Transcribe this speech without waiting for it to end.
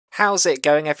How's it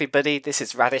going, everybody? This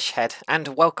is Radishhead,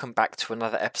 and welcome back to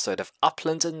another episode of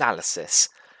Upland Analysis.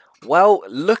 Well,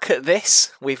 look at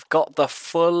this. We've got the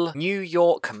full New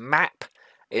York map.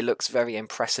 It looks very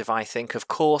impressive, I think, of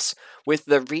course, with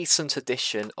the recent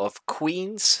addition of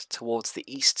Queens towards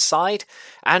the east side,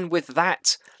 and with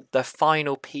that, the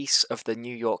final piece of the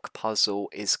New York puzzle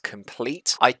is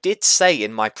complete. I did say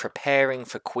in my preparing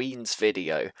for Queens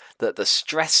video that the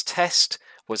stress test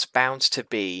was bound to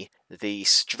be the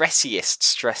stressiest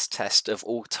stress test of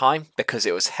all time because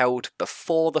it was held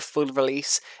before the full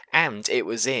release and it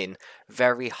was in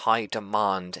very high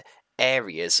demand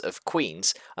areas of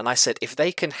Queens, and I said if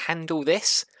they can handle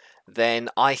this, then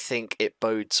I think it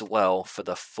bodes well for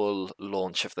the full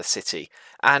launch of the city.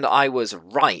 And I was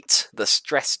right. The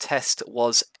stress test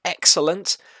was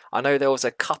excellent. I know there was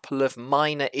a couple of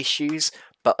minor issues,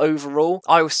 but overall,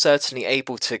 I was certainly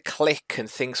able to click and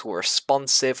things were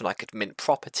responsive and I could mint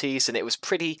properties and it was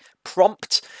pretty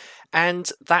prompt.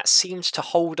 And that seems to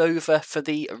hold over for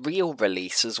the real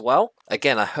release as well.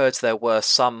 Again, I heard there were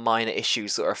some minor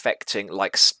issues that were affecting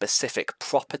like specific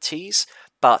properties,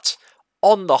 but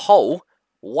on the whole,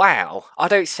 wow, I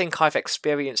don't think I've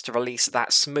experienced a release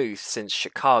that smooth since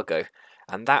Chicago.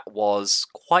 And that was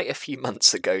quite a few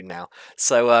months ago now.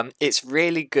 So it's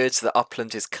really good that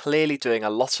Upland is clearly doing a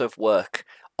lot of work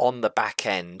on the back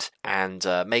end and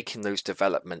making those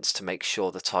developments to make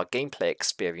sure that our gameplay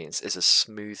experience is as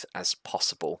smooth as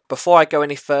possible. Before I go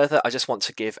any further, I just want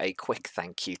to give a quick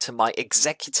thank you to my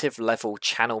executive level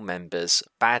channel members,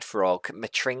 Bad Frog,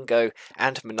 Matringo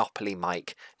and Monopoly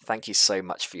Mike. Thank you so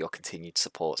much for your continued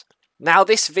support. Now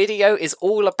this video is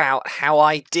all about how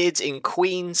I did in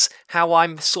Queens, how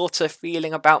I'm sort of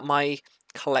feeling about my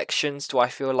collections, do I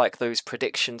feel like those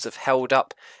predictions have held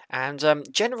up, and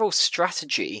general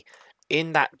strategy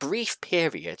in that brief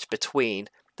period between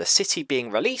the city being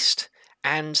released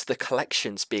and the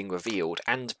collections being revealed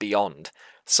and beyond.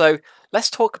 So let's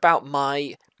talk about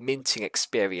my minting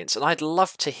experience, and I'd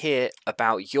love to hear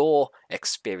about your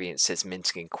experiences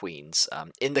minting in Queens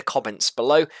in the comments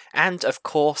below, and of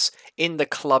course in the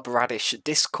Club Radish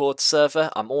Discord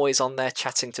server. I'm always on there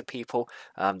chatting to people.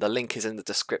 The link is in the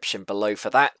description below for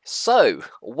that. So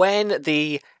when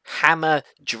the hammer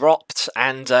dropped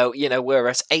and we're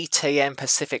at 8 AM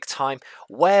Pacific time,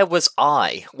 where was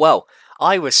I? Well,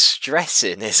 I was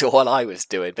stressing is what I was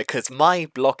doing because my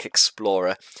block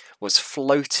explorer was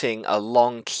floating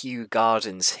along Kew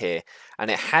Gardens here, and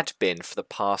it had been for the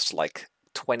past like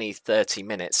 20-30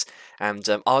 minutes, and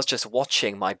I was just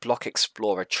watching my block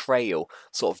explorer trail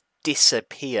sort of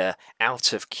disappear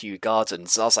out of Kew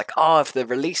Gardens. I was like, oh, if the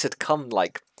release had come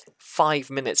like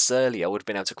 5 minutes earlier, I would have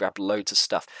been able to grab loads of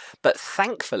stuff. But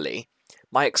thankfully,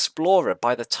 my explorer,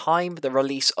 by the time the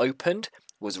release opened,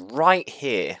 was right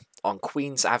here on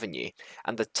Queens Avenue,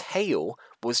 and the tail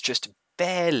was just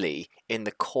barely in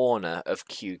the corner of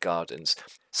Kew Gardens.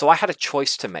 So I had a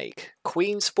choice to make,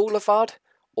 Queens Boulevard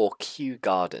or Kew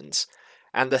Gardens.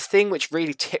 And the thing which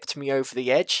really tipped me over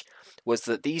the edge was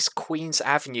that these Queens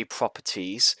Avenue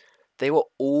properties, they were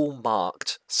all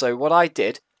marked. So what I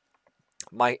did,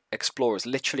 my explorer's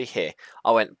literally here.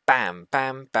 I went bam,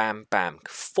 bam, bam, bam.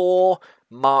 4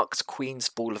 marked Queens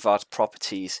Boulevard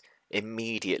properties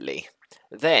immediately.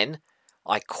 Then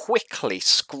I quickly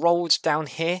scrolled down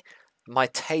here. My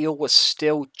tail was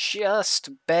still just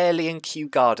barely in Kew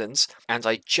Gardens, and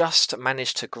I just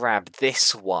managed to grab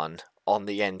this one on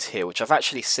the end here, which I've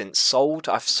actually since sold.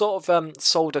 I've sort of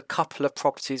sold a couple of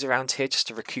properties around here just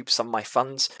to recoup some of my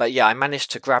funds. But yeah, I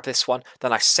managed to grab this one.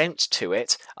 Then I sent to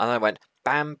it, and I went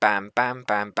bam, bam, bam,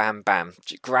 bam, bam, bam.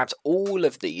 Grabbed all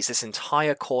of these, this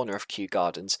entire corner of Kew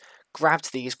Gardens.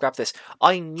 Grabbed these, grabbed this.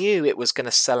 I knew it was going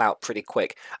to sell out pretty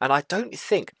quick, and I don't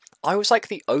think I was like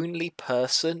the only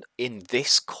person in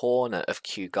this corner of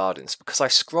Kew Gardens because I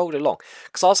scrolled along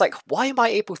because I was like, why am I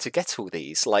able to get all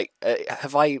these? Like,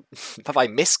 have I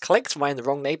misclicked? Am I in the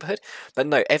wrong neighborhood? But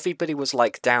no, everybody was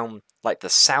like down like the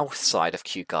south side of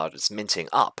Kew Gardens minting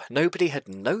up. Nobody had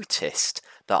noticed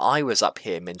that I was up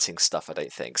here minting stuff, I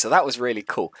don't think. So that was really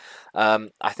cool.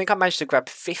 I think I managed to grab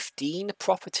 15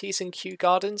 properties in Kew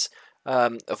Gardens,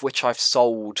 of which I've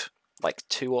sold like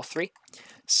 2 or 3.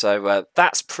 So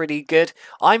that's pretty good.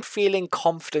 I'm feeling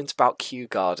confident about Kew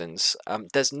Gardens.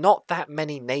 There's not that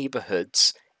many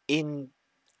neighborhoods in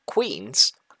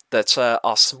Queens that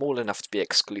are small enough to be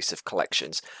exclusive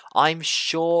collections. I'm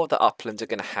sure that Upland are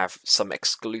going to have some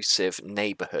exclusive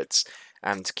neighborhoods,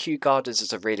 and Kew Gardens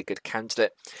is a really good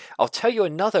candidate. I'll tell you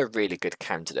another really good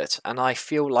candidate, and I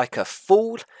feel like a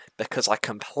fool because I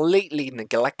completely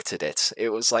neglected it.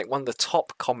 It was like one of the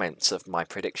top comments of my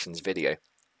predictions video.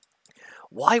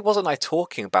 Why wasn't I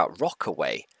talking about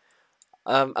Rockaway?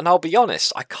 And I'll be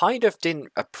honest, I kind of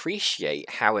didn't appreciate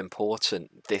how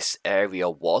important this area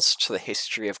was to the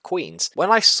history of Queens.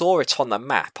 When I saw it on the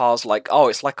map, I was like, oh,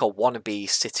 it's like a wannabe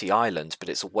city island, but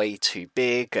it's way too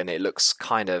big and it looks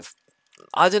kind of,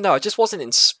 I don't know, I just wasn't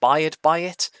inspired by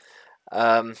it.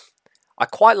 I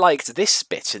quite liked this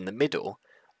bit in the middle,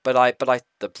 but I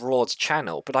the broad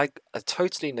channel, but I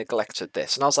totally neglected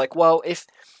this. And I was like, well,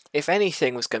 if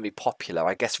anything was going to be popular,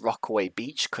 I guess Rockaway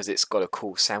Beach, because it's got a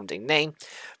cool sounding name.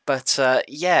 But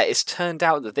yeah, it's turned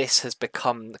out that this has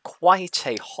become quite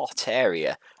a hot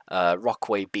area,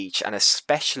 Rockaway Beach, and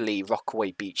especially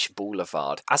Rockaway Beach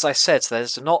Boulevard. As I said,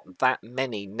 there's not that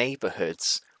many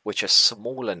neighbourhoods which are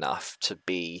small enough to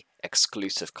be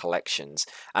exclusive collections,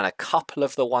 and a couple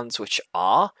of the ones which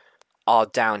are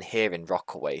down here in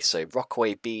Rockaway. So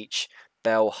Rockaway Beach,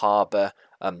 Bell Harbour,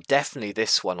 definitely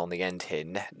this one on the end here,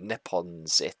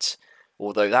 Neponsit.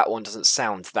 Although that one doesn't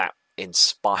sound that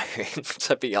inspiring,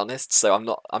 to be honest. So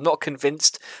I'm not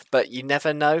convinced, but you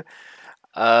never know.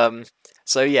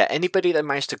 So yeah, anybody that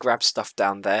managed to grab stuff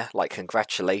down there, like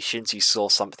congratulations, you saw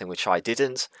something which I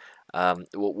didn't.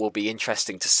 Will be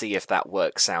interesting to see if that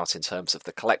works out in terms of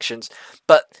the collections.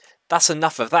 But that's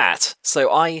enough of that.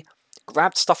 So I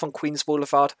grabbed stuff on Queens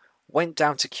Boulevard, went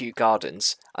down to Kew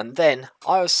Gardens, and then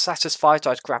I was satisfied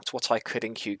I'd grabbed what I could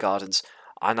in Kew Gardens,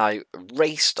 and I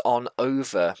raced on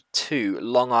over to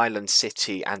Long Island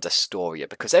City and Astoria,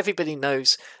 because everybody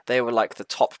knows they were like the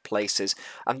top places.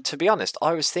 And to be honest,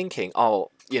 I was thinking,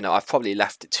 oh, you know, I've probably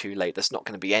left it too late, there's not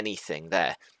going to be anything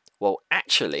there. Well,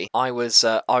 actually, I was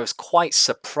quite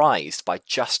surprised by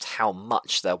just how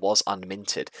much there was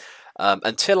unminted.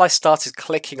 Until I started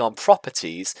clicking on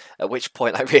properties, at which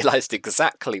point I realised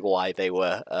exactly why they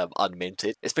were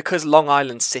unminted. It's because Long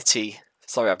Island City,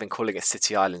 sorry, I've been calling it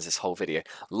City Islands this whole video.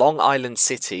 Long Island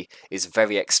City is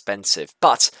very expensive,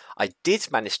 but I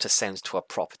did manage to send to a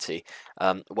property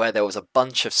where there was a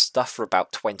bunch of stuff for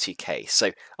about 20k. So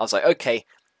I was like, okay,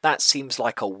 that seems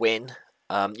like a win.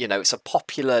 You know, it's a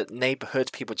popular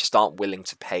neighbourhood, people just aren't willing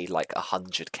to pay like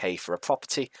 100k for a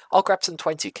property. I'll grab some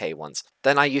 20k ones.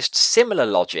 Then I used similar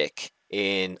logic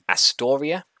in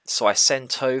Astoria, so I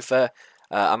sent over,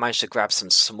 I managed to grab some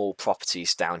small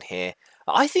properties down here.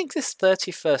 I think this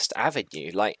 31st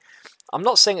Avenue, like, I'm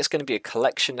not saying it's going to be a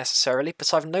collection necessarily,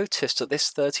 but I've noticed that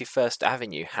this 31st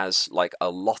Avenue has like a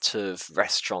lot of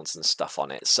restaurants and stuff on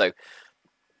it, so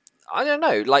I don't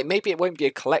know, like maybe it won't be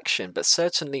a collection, but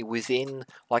certainly within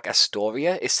like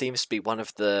Astoria, it seems to be one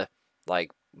of the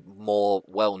like more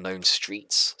well-known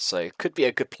streets. So it could be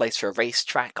a good place for a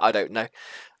racetrack, I don't know.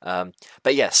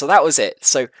 But yeah, so that was it.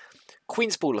 So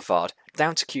Queens Boulevard,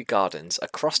 down to Kew Gardens,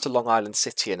 across to Long Island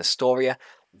City and Astoria.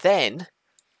 Then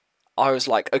I was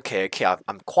like, okay,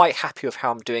 I'm quite happy with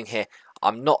how I'm doing here.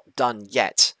 I'm not done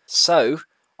yet. So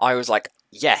I was like,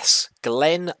 yes,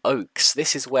 Glen Oaks,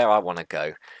 this is where I want to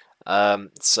go.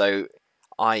 So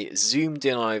I zoomed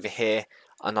in on over here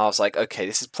and I was like, okay,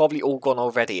 this is probably all gone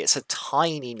already. It's a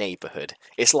tiny neighbourhood.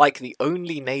 It's like the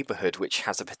only neighbourhood which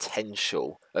has a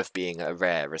potential of being a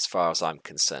rare as far as I'm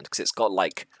concerned, because it's got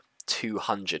like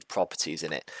 200 properties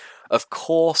in it. Of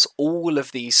course, all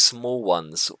of these small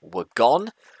ones were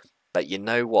gone, but you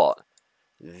know what?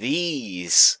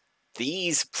 These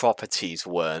properties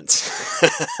weren't.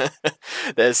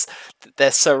 This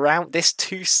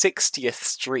 260th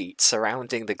Street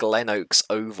surrounding the Glen Oaks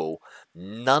Oval,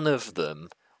 none of them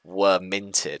were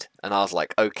minted. And I was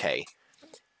like, okay,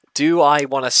 do I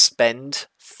want to spend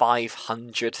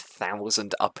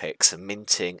 500,000 UPIX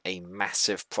minting a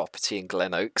massive property in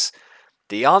Glen Oaks?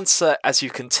 The answer, as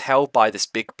you can tell by this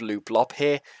big blue blob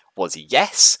here, was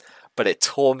yes. But it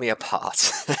tore me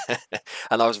apart.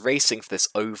 And I was racing for this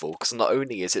oval, because not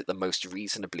only is it the most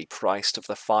reasonably priced of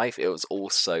the 5, it was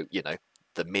also, you know,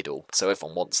 the middle, so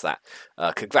everyone wants that.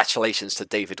 Congratulations to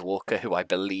David Walker, who I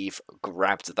believe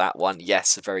grabbed that one.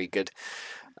 Yes, very good.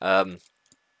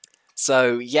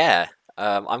 So yeah,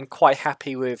 I'm quite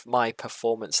happy with my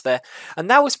performance there. And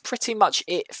that was pretty much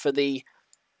it for the,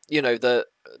 you know, the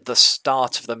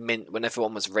start of the mint when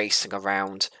everyone was racing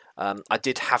around. I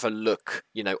did have a look,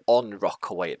 you know, on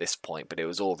Rockaway at this point, but it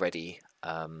was already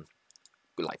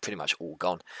like pretty much all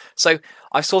gone. So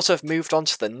I sort of moved on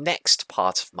to the next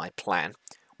part of my plan,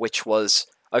 which was,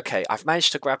 okay, I've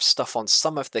managed to grab stuff on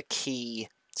some of the key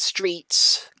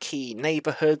streets, key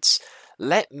neighborhoods.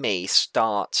 Let me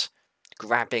start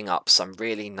grabbing up some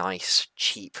really nice,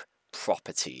 cheap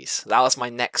properties. That was my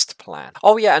next plan.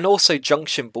 Oh yeah, and also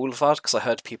Junction Boulevard, because I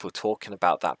heard people talking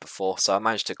about that before, so I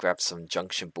managed to grab some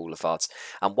Junction Boulevards.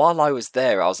 And while I was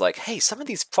there, I was like, hey, some of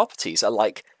these properties are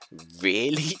like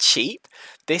really cheap.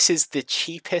 This is the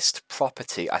cheapest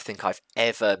property I think I've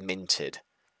ever minted.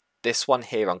 This one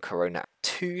here on Corona,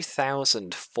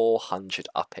 2,400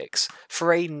 UPIX.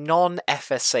 For a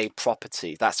non-FSA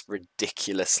property, that's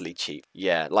ridiculously cheap.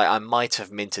 Yeah, like I might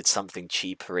have minted something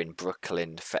cheaper in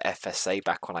Brooklyn for FSA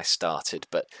back when I started,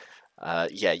 but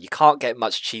yeah, you can't get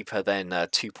much cheaper than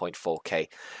 2.4k.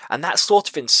 And that sort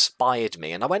of inspired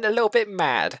me, and I went a little bit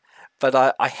mad,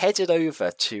 but I headed over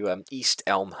to East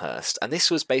Elmhurst, and this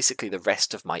was basically the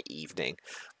rest of my evening,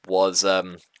 was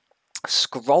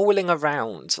scrolling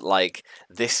around like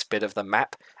this bit of the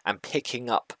map and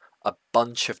picking up a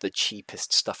bunch of the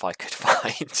cheapest stuff I could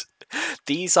find.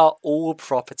 These are all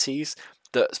properties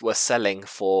that were selling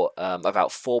for about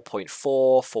 4.4,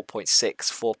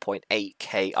 4.6,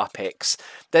 4.8k UPIX.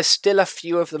 There's still a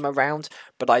few of them around,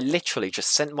 but I literally just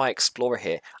sent my Explorer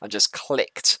here and just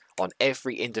clicked on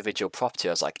every individual property.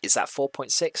 I was like, is that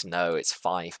 4.6? No, it's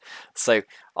 5. So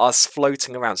I was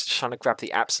floating around, just trying to grab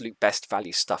the absolute best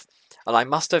value stuff. And I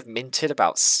must have minted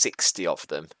about 60 of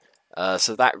them.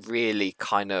 So that really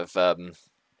kind of... that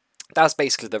was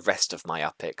basically the rest of my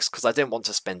UPIX, because I didn't want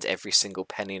to spend every single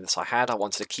penny that I had. I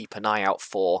wanted to keep an eye out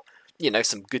for, you know,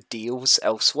 some good deals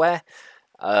elsewhere.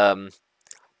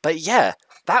 But yeah,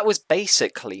 that was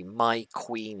basically my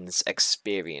Queens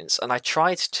experience, and I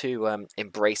tried to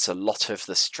embrace a lot of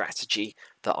the strategy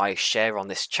that I share on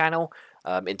this channel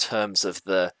in terms of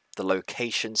the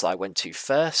locations I went to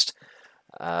first.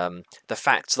 The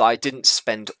fact that I didn't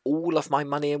spend all of my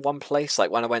money in one place, like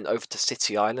when I went over to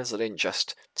City Islands, I didn't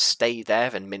just stay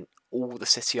there and mint all the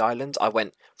City Islands. I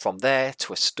went from there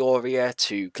to Astoria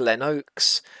to Glen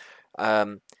Oaks.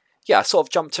 Yeah, I sort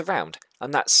of jumped around,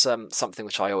 and that's something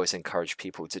which I always encourage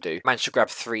people to do. Managed to grab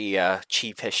 3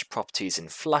 cheapish properties in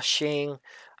Flushing.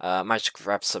 Managed to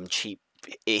grab some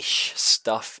cheap-ish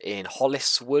stuff in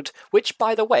Holliswood, which,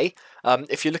 by the way,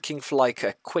 if you're looking for like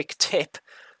a quick tip,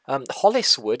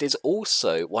 Holliswood is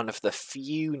also one of the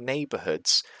few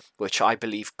neighbourhoods which I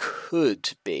believe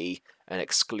could be an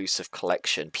exclusive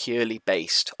collection, purely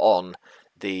based on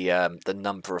the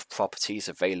number of properties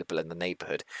available in the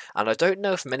neighbourhood. And I don't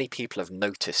know if many people have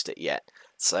noticed it yet.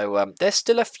 So there's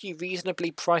still a few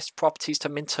reasonably priced properties to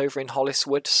mint over in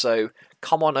Holliswood, so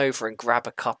come on over and grab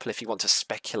a couple if you want to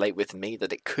speculate with me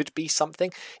that it could be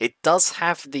something. It does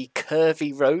have the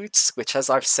curvy roads, which, as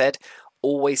I've said,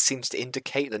 always seems to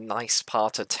indicate the nice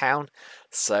part of town.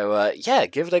 So yeah,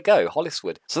 give it a go,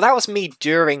 Holliswood. So that was me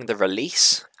during the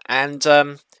release, and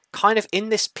kind of in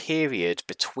this period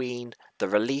between the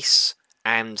release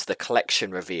and the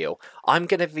collection reveal, I'm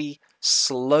going to be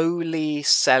slowly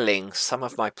selling some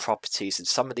of my properties in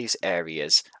some of these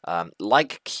areas,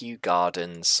 like Kew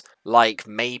Gardens, like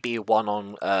maybe one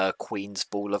on Queens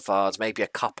Boulevard, maybe a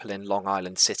couple in Long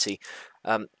Island City,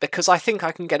 because I think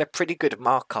I can get a pretty good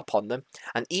markup on them.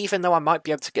 And even though I might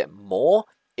be able to get more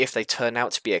if they turn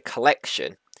out to be a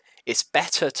collection, it's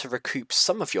better to recoup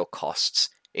some of your costs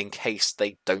in case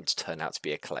they don't turn out to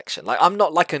be a collection. Like, I'm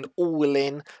not like an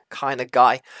all-in kind of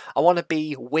guy. I want to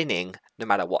be winning no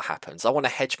matter what happens. I want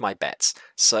to hedge my bets.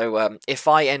 So if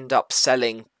I end up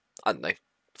selling, I don't know,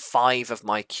 5 of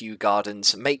my Kew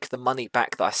Gardens, make the money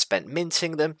back that I spent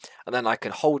minting them, and then I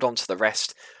can hold on to the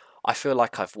rest, I feel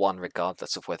like I've won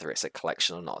regardless of whether it's a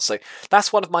collection or not. So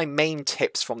that's one of my main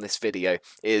tips from this video,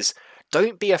 is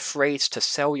don't be afraid to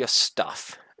sell your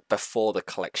stuff before the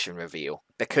collection reveal,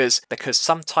 because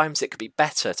sometimes it could be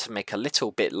better to make a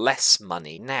little bit less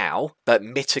money now, but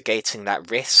mitigating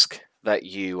that risk that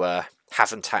you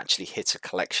haven't actually hit a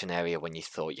collection area when you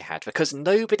thought you had, because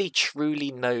nobody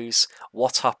truly knows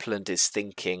what Upland is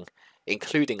thinking,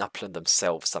 including Upland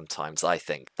themselves sometimes, I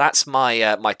think. That's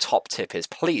my my top tip, is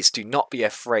please do not be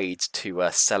afraid to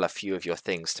sell a few of your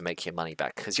things to make your money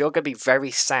back, because you're going to be very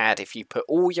sad if you put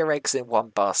all your eggs in one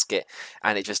basket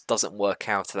and it just doesn't work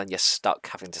out, and then you're stuck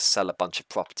having to sell a bunch of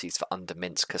properties for under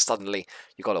mint, because suddenly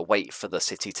you've got to wait for the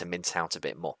city to mint out a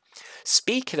bit more.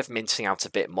 Speaking of minting out a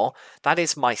bit more, that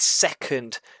is my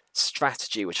second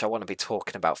strategy which I want to be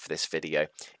talking about for this video,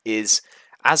 is,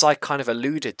 as I kind of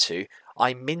alluded to,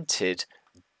 I minted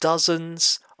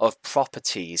dozens of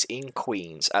properties in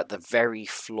Queens at the very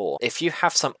floor. If you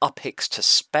have some UPIX to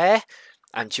spare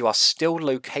and you are still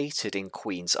located in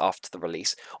Queens after the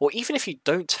release, or even if you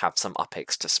don't have some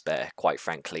UPIX to spare, quite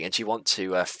frankly, and you want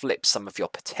to flip some of your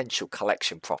potential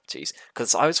collection properties,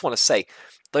 because I just want to say,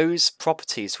 those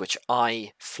properties which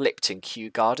I flipped in Kew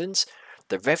Gardens,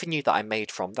 the revenue that I made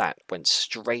from that went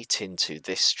straight into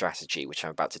this strategy, which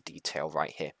I'm about to detail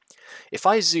right here. If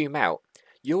I zoom out,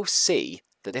 you'll see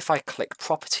that if I click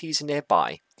properties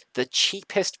nearby, the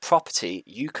cheapest property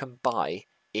you can buy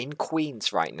in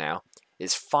Queens right now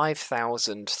is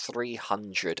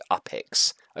 5,300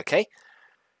 UPIX, okay?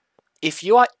 If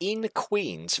you are in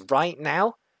Queens right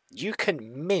now, you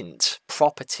can mint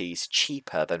properties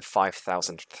cheaper than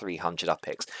 5,300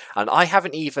 UPIX. And I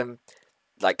haven't even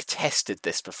tested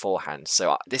this beforehand,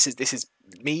 so this is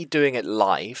me doing it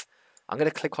live. I'm going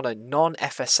to click on a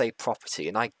non-FSA property,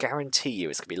 and I guarantee you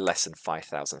it's going to be less than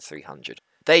 5,300.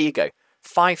 There you go,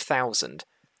 5,000.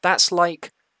 That's 8%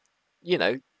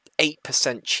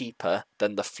 cheaper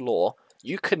than the floor.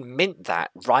 You can mint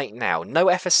that right now. No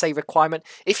FSA requirement.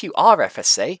 If you are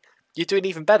FSA, you're doing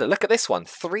even better. Look at this one,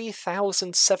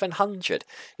 3,700.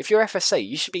 If you're FSA,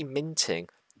 you should be minting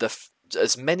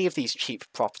as many of these cheap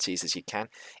properties as you can.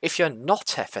 If you're not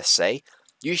FSA,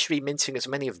 you should be minting as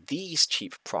many of these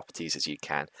cheap properties as you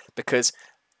can, because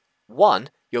one,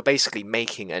 you're basically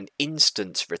making an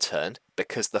instant return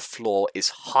because the floor is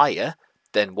higher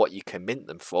than what you can mint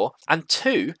them for, and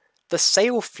two, the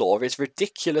sale floor is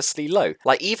ridiculously low.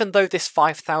 Even though this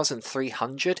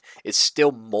 5,300 is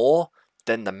still more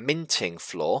than the minting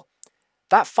floor,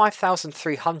 that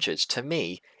 5,300 to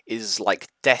me is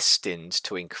destined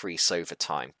to increase over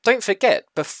time. Don't forget,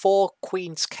 before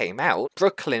Queens came out,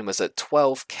 Brooklyn was at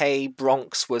 12k,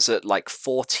 Bronx was at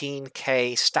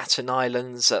 14k, Staten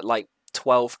Island's at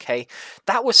 12k.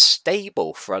 That was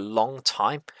stable for a long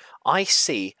time. I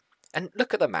see, and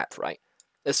look at the map, right?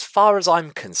 As far as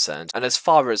I'm concerned, and as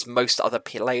far as most other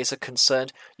players are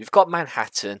concerned, you've got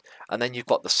Manhattan, and then you've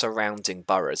got the surrounding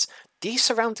boroughs. These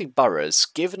surrounding boroughs,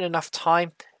 given enough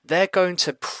time, they're going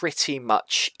to pretty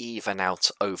much even out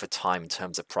over time in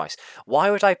terms of price.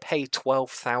 Why would I pay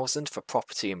 12,000 for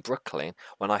property in Brooklyn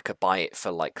when I could buy it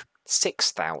for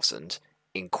 6,000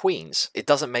 in Queens? It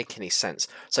doesn't make any sense.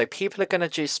 So people are going to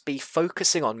just be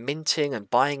focusing on minting and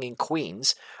buying in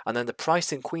Queens, and then the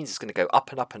price in Queens is going to go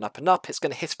up and up and up and up. It's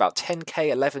going to hit about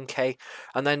 10k, 11k,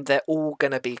 and then they're all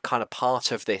going to be kind of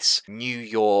part of this New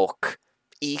York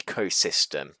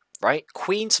ecosystem, right?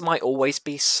 Queens might always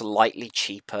be slightly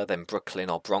cheaper than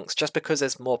Brooklyn or Bronx just because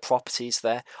there's more properties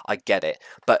there. I get it.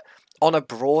 But on a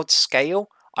broad scale,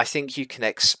 I think you can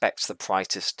expect the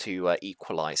prices to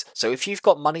equalize. So if you've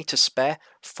got money to spare,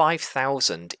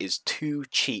 5,000 is too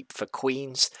cheap for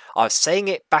Queens. I was saying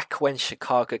it back when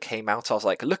Chicago came out. I was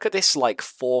like, look at this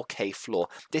 4K floor.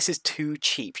 This is too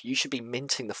cheap. You should be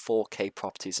minting the 4K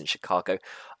properties in Chicago.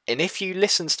 And if you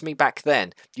listened to me back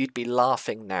then, you'd be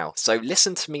laughing now. So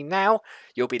listen to me now,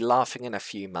 you'll be laughing in a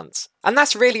few months. And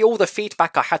that's really all the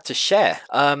feedback I had to share.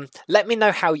 Let me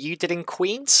know how you did in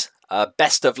Queens.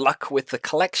 Best of luck with the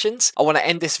collections. I want to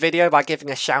end this video by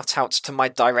giving a shout out to my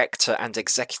director and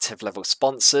executive level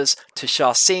sponsors,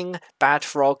 Tushar Singh, Bad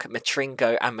Frog,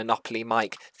 Matringo and Monopoly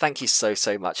Mike. Thank you so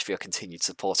much for your continued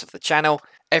support of the channel.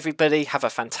 Everybody have a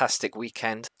fantastic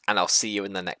weekend, and I'll see you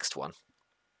in the next one.